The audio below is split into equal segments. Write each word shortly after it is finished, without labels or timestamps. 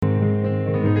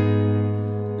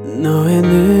너의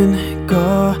눈, 코,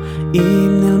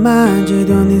 입늘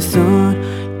만지던 네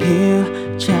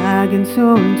손길 작은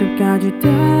손톱까지 다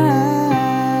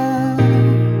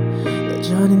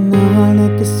여전히 널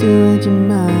느낄 수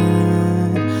있지만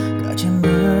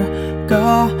거짓말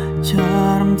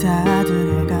것처럼 다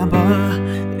들어가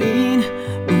버린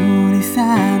우리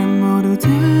사랑 모두 다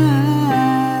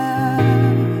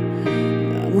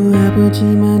너무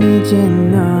아프지만 이제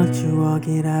널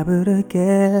추억이라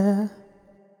부를게.